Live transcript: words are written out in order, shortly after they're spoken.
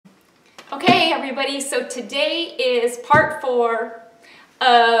Okay, everybody, so today is part 4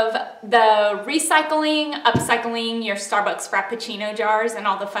 of the recycling, upcycling your Starbucks Frappuccino jars and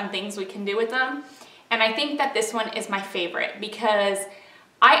all the fun things we can do with them. And I think that this one is my favorite because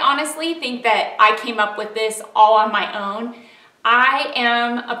I honestly think that I came up with this all on my own. I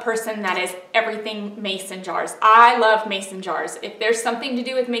am a person that is everything mason jars. I love mason jars. If there's something to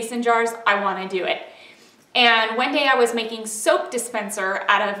do with mason jars, I want to do it. And one day I was making soap dispenser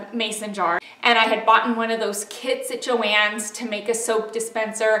out of mason jar, and I had bought one of those kits at Joann's to make a soap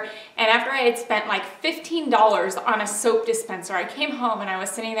dispenser. And after I had spent like $15 on a soap dispenser, I came home and I was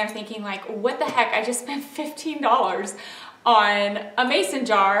sitting there thinking like, what the heck? I just spent $15 on a mason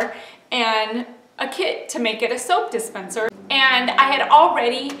jar and a kit to make it a soap dispenser. And I had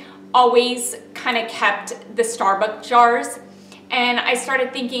already always kind of kept the Starbucks jars. And I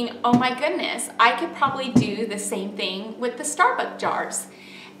started thinking, oh my goodness, I could probably do the same thing with the Starbucks jars.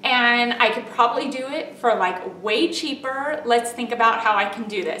 And I could probably do it for like way cheaper. Let's think about how I can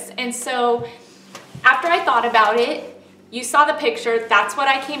do this. And so after I thought about it, you saw the picture, that's what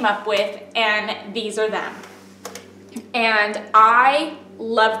I came up with, and these are them. And I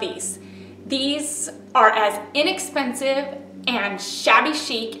love these. These are as inexpensive and shabby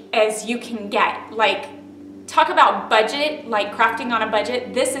chic as you can get. Like, talk about budget, like crafting on a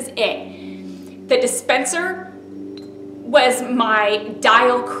budget, this is it. The dispenser was my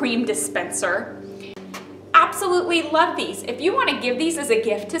dial cream dispenser. Absolutely love these. If you want to give these as a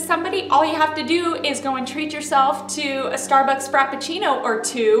gift to somebody, all you have to do is go and treat yourself to a Starbucks Frappuccino or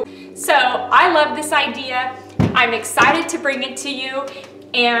two. So I love this idea. I'm excited to bring it to you.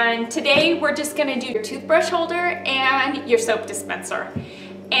 And today we're just gonna do your toothbrush holder and your soap dispenser.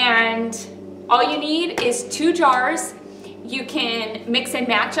 And all you need is 2 jars. You can mix and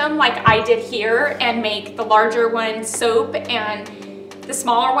match them like I did here and make the larger one soap and the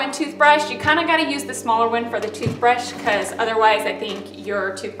smaller one toothbrush. You kind of got to use the smaller one for the toothbrush because otherwise I think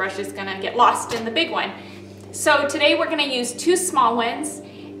your toothbrush is going to get lost in the big one. So today we're going to use 2 small ones,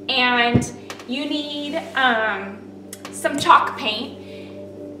 and you need some chalk paint.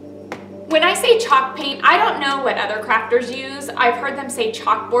 When I say chalk paint, I don't know what other crafters use. I've heard them say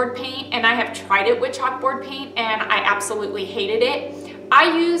chalkboard paint, and I have tried it with chalkboard paint and I absolutely hated it.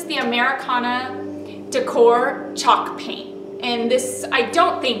 I use the Americana Decor chalk paint, and this, I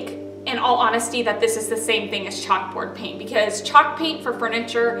don't think, in all honesty, that this is the same thing as chalkboard paint, because chalk paint for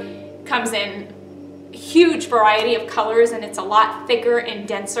furniture comes in a huge variety of colors and it's a lot thicker and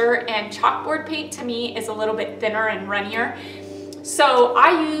denser, and chalkboard paint to me is a little bit thinner and runnier. So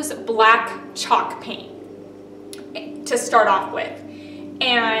I use black chalk paint to start off with.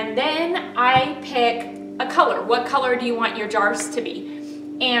 And then I pick a color. What color do you want your jars to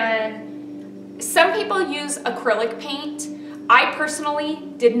be? And some people use acrylic paint. I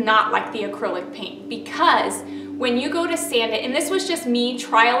personally did not like the acrylic paint because when you go to sand it, and this was just me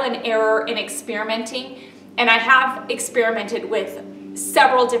trial and error and experimenting, and I have experimented with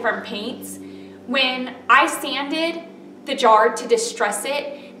several different paints. When I sanded the jar to distress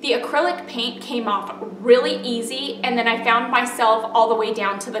it, the acrylic paint came off really easy, and then I found myself all the way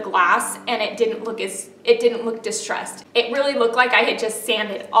down to the glass, and it didn't look distressed. It really looked like I had just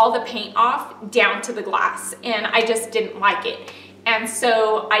sanded all the paint off down to the glass, and I just didn't like it. And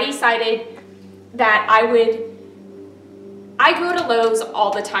so I decided that I go to Lowe's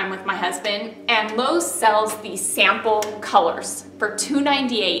all the time with my husband, and Lowe's sells these sample colors for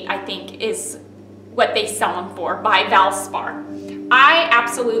 $2.98, I think is what they sell them for, by Valspar. I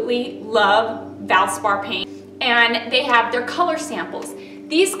absolutely love Valspar paint, and they have their color samples.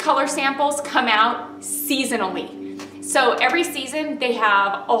 These color samples come out seasonally. So every season they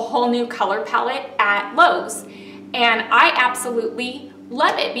have a whole new color palette at Lowe's, and I absolutely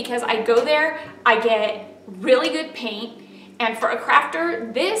love it because I go there, I get really good paint, and for a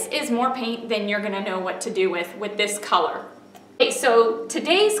crafter, this is more paint than you're gonna know what to do with this color. Okay, so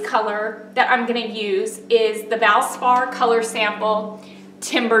today's color that I'm going to use is the Valspar color sample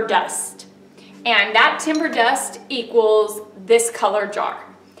Timber Dust. And that Timber Dust equals this color jar.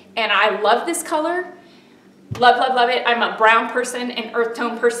 And I love this color. Love, love, love it. I'm a brown person, an earth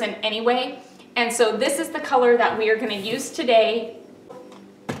tone person anyway. And so this is the color that we are going to use today.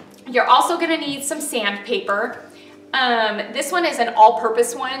 You're also going to need some sandpaper. This one is an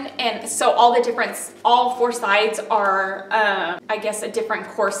all-purpose one, and so all 4 sides are, I guess, a different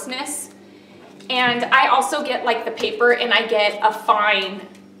coarseness. And I also get like the paper, and I get a fine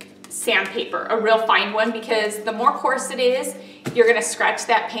sandpaper, a real fine one, because the more coarse it is, you're gonna scratch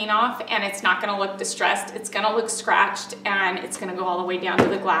that paint off, and it's not gonna look distressed. It's gonna look scratched, and it's gonna go all the way down to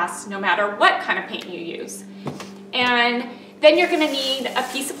the glass, no matter what kind of paint you use. And Then you're gonna need a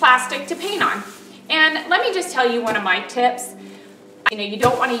piece of plastic to paint on. And let me just tell you one of my tips. You know, you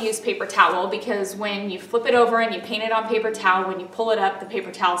don't want to use paper towel because when you flip it over and you paint it on paper towel, when you pull it up, the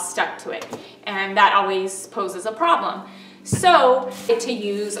paper towel's stuck to it. And that always poses a problem. So, to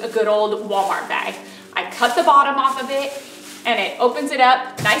use a good old Walmart bag. I cut the bottom off of it and it opens it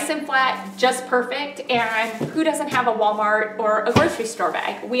up nice and flat, just perfect. And who doesn't have a Walmart or a grocery store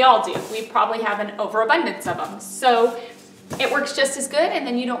bag? We all do. We probably have an overabundance of them. So it works just as good, and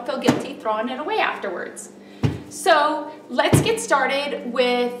then you don't feel guilty throwing it away afterwards. So let's get started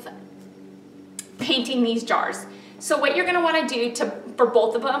with painting these jars. So what you're gonna wanna do for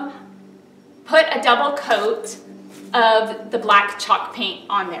both of them, put a double coat of the black chalk paint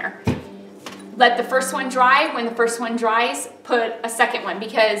on there. Let the first one dry. When the first one dries, put a second one,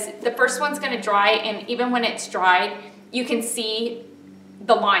 because the first one's gonna dry, and even when it's dried, you can see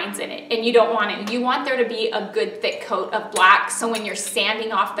the lines in it, and you don't want it. You want there to be a good thick coat of black, so when you're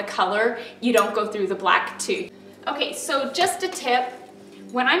sanding off the color, you don't go through the black too. Okay, so just a tip,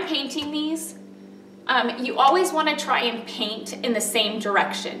 when I'm painting these, you always want to try and paint in the same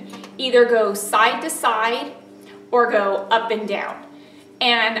direction. Either go side to side or go up and down.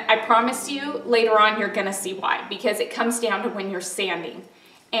 And I promise you, later on you're gonna see why, because it comes down to when you're sanding.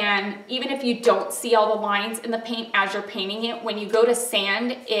 And even if you don't see all the lines in the paint as you're painting it, when you go to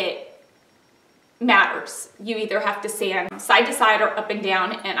sand, it matters. You either have to sand side to side or up and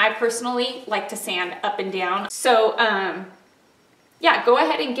down, and I personally like to sand up and down. So yeah, go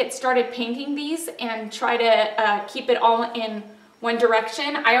ahead and get started painting these and try to keep it all in one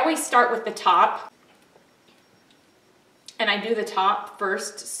direction. I always start with the top, and I do the top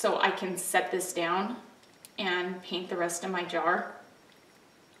first so I can set this down and paint the rest of my jar.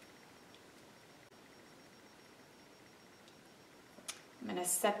 I'm gonna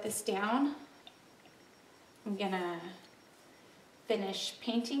set this down. I'm gonna finish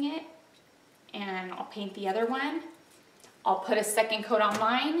painting it, and I'll paint the other one. I'll put a second coat on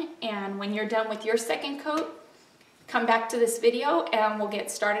mine, and when you're done with your second coat, come back to this video and we'll get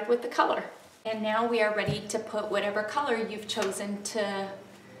started with the color. And now we are ready to put whatever color you've chosen to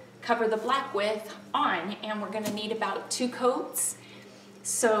cover the black with on, and we're gonna need about 2 coats.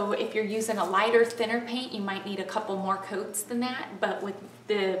 So if you're using a lighter, thinner paint, you might need a couple more coats than that, but with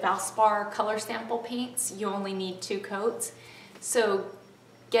the Valspar color sample paints, you only need 2 coats. So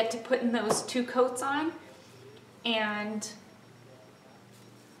get to putting those 2 coats on, and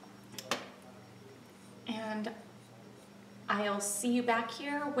I'll see you back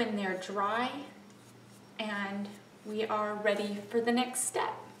here when they're dry and we are ready for the next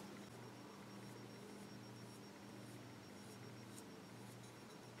step.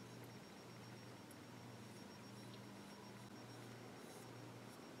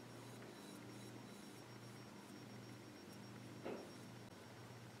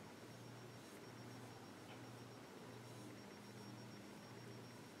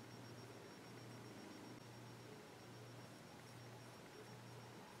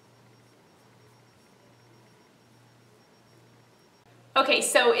 Okay,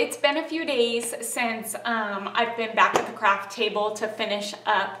 so it's been a few days since I've been back at the craft table to finish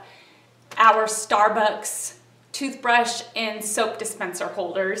up our Starbucks toothbrush and soap dispenser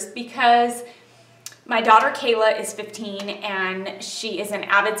holders, because my daughter Kayla is 15 and she is an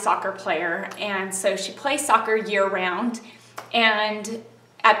avid soccer player, and so she plays soccer year-round. And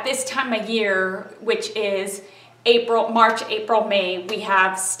at this time of year, which is March, April, May, we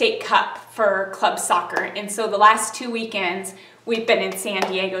have State Cup for club soccer, and so the last 2 weekends we've been in San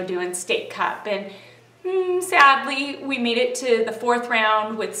Diego doing State Cup, and sadly we made it to the 4th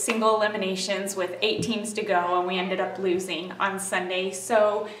round with single eliminations with 8 teams to go, and we ended up losing on Sunday,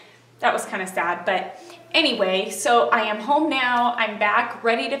 so that was kind of sad. But anyway, so I am home now, I'm back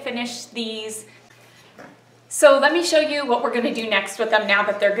ready to finish these. So let me show you what we're going to do next with them now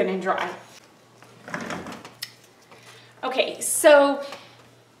that they're going to dry. Okay, so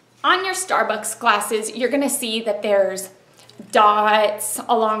on your Starbucks glasses, you're going to see that there's dots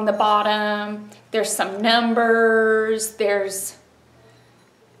along the bottom, there's some numbers, there's,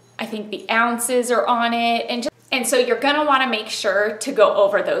 I think the ounces are on it, and so you're gonna wanna make sure to go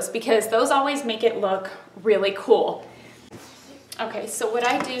over those, because those always make it look really cool. Okay, so what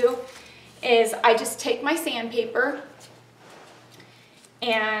I do is I just take my sandpaper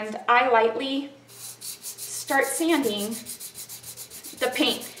and I lightly start sanding the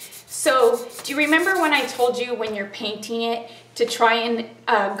paint. So do you remember when I told you when you're painting it to try and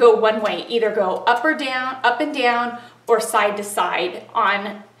go one way, either go up and down, or side to side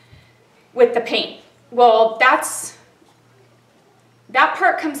with the paint? Well, that's that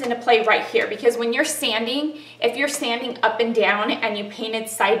part comes into play right here, because when you're sanding, if you're sanding up and down and you painted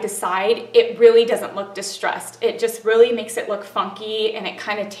side to side, it really doesn't look distressed. It just really makes it look funky, and it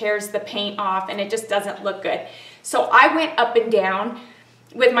kind of tears the paint off, and it just doesn't look good. So I went up and down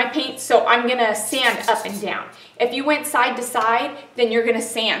with my paint, so I'm gonna sand up and down. If you went side to side, then you're gonna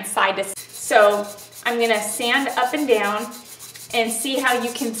sand side to side. So I'm gonna sand up and down and see how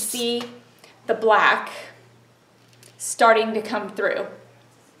you can see the black starting to come through.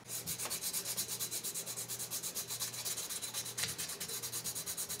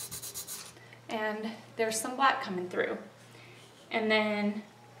 And there's some black coming through. And then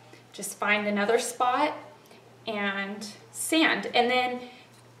just find another spot and sand. And then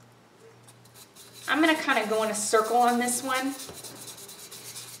I'm gonna kind of go in a circle on this one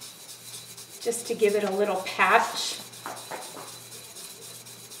just to give it a little patch.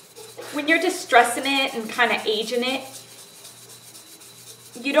 When you're distressing it and kind of aging it,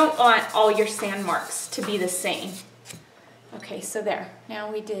 you don't want all your sand marks to be the same. Okay, so there.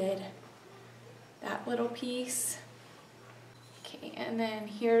 Now we did that little piece. Okay, and then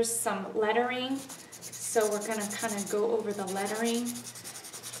here's some lettering. So we're gonna kind of go over the lettering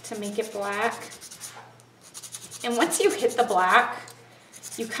to make it black. And once you hit the black,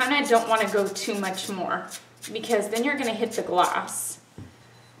 you kind of don't want to go too much more, because then you're gonna hit the glass.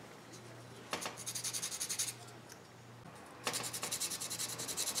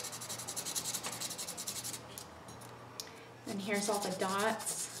 And here's all the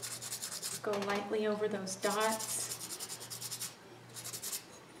dots. Go lightly over those dots.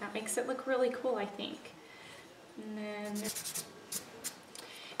 That makes it look really cool, I think. And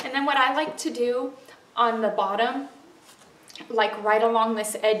then what I like to do on the bottom, like right along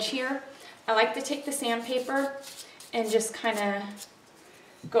this edge here, I like to take the sandpaper and just kind of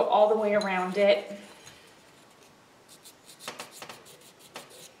go all the way around it.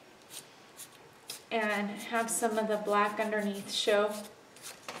 And have some of the black underneath show.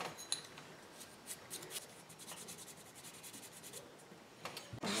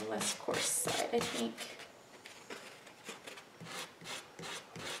 On the less coarse side, I think.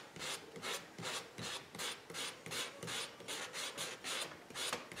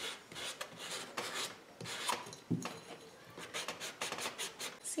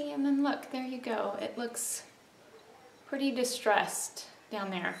 See, and then look, there you go. It looks pretty distressed down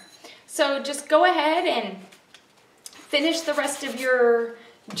there. So just go ahead and finish the rest of your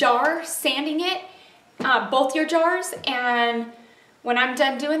jar, sanding it, both your jars, and when I'm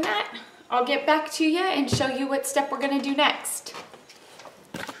done doing that, I'll get back to you and show you what step we're gonna do next.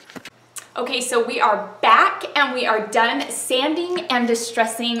 Okay, so we are back and we are done sanding and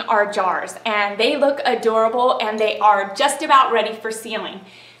distressing our jars, and they look adorable and they are just about ready for sealing.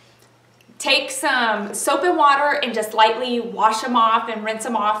 Take some soap and water and just lightly wash them off and rinse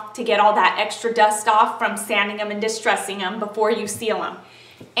them off to get all that extra dust off from sanding them and distressing them before you seal them.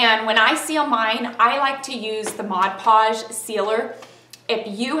 And when I seal mine, I like to use the Mod Podge sealer.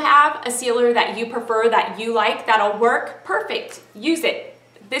 If you have a sealer that you prefer, that you like, that'll work, perfect, use it.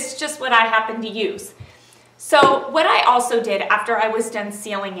 This is just what I happen to use. So what I also did after I was done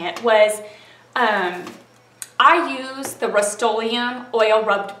sealing it was, I use the Rust-Oleum Oil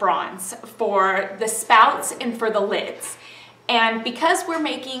Rubbed Bronze for the spouts and for the lids. And because we're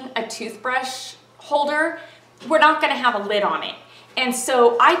making a toothbrush holder, we're not gonna have a lid on it. And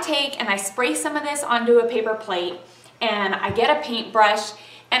so I take and I spray some of this onto a paper plate, and I get a paintbrush,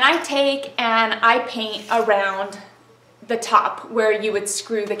 and I take and I paint around the top where you would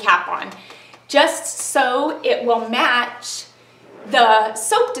screw the cap on, just so it will match the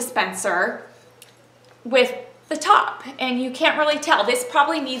soap dispenser with the top. And you can't really tell. This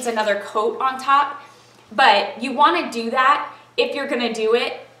probably needs another coat on top, but you want to do that if you're going to do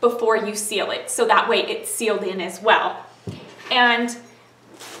it before you seal it, so that way it's sealed in as well. And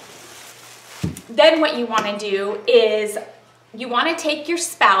then what you want to do is you want to take your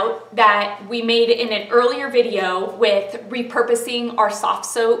spout that we made in an earlier video with repurposing our soft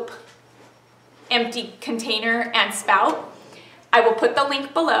soap empty container and spout. I will put the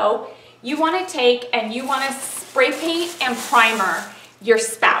link below. You want to take and you want to spray paint and primer your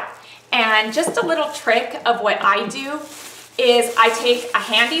spout. And just a little trick of what I do is I take a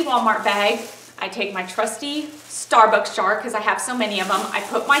handy Walmart bag, I take my trusty Starbucks jar, because I have so many of them, I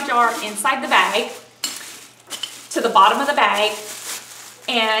put my jar inside the bag, to the bottom of the bag,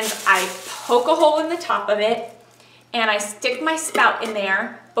 and I poke a hole in the top of it, and I stick my spout in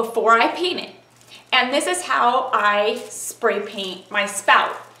there before I paint it. And this is how I spray paint my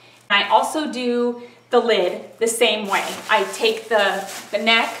spout. I also do the lid the same way. I take the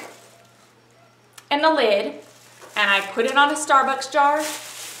neck and the lid and I put it on a Starbucks jar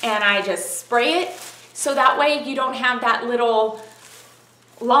and I just spray it, so that way you don't have that little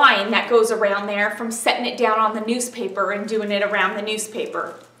line that goes around there from setting it down on the newspaper and doing it around the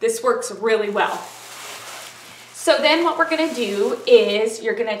newspaper. This works really well. So then what we're gonna do is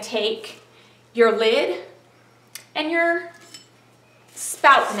you're gonna take your lid and your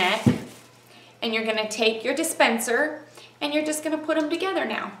spout neck, and you're gonna take your dispenser and you're just gonna put them together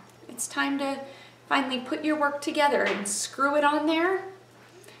now. It's time to finally put your work together and screw it on there.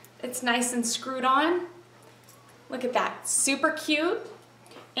 It's nice and screwed on. Look at that, super cute.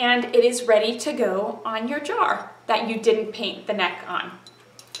 And it is ready to go on your jar that you didn't paint the neck on.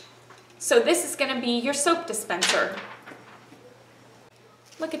 So this is gonna be your soap dispenser.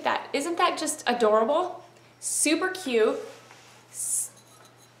 Look at that, isn't that just adorable? Super cute,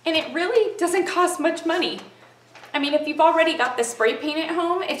 and it really doesn't cost much money. I mean, if you've already got the spray paint at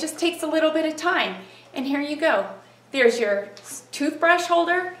home, it just takes a little bit of time. And here you go. There's your toothbrush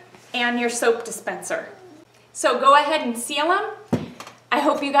holder and your soap dispenser. So go ahead and seal them. I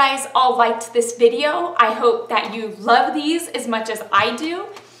hope you guys all liked this video. I hope that you love these as much as I do.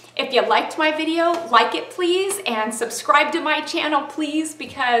 If you liked my video, like it please, and subscribe to my channel please,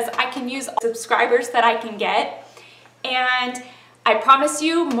 because I can use all the subscribers that I can get. And I promise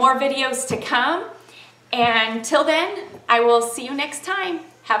you more videos to come. And till then, I will see you next time.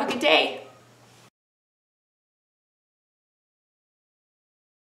 Have a good day.